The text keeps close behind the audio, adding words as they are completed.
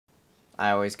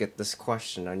I always get this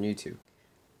question on YouTube.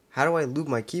 How do I lube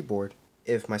my keyboard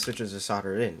if my switches are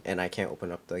soldered in and I can't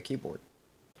open up the keyboard?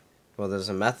 Well, there's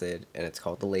a method, and it's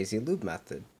called the lazy lube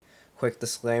method. Quick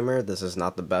disclaimer, this is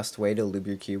not the best way to lube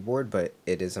your keyboard, but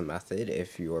it is a method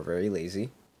if you are very lazy,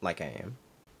 like I am.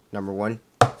 Number 1,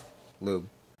 lube.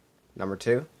 Number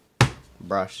 2,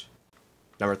 brush.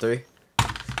 Number 3,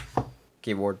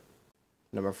 keyboard.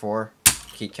 Number 4,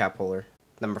 keycap holder.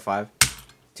 Number 5,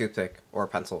 toothpick or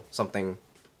pencil, something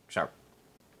sharp.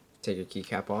 Take your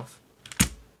keycap off.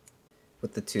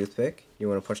 With the toothpick, you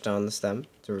want to push down the stem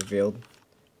to reveal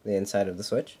the inside of the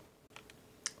switch.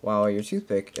 While your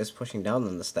toothpick is pushing down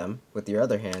on the stem, with your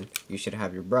other hand, you should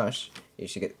have your brush, you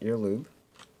should get your lube,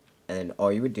 and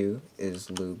all you would do is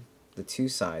lube the two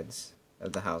sides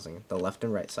of the housing, the left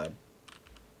and right side.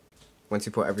 Once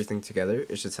you put everything together,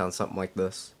 it should sound something like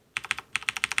this.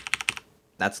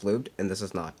 That's lubed, and this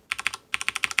is not.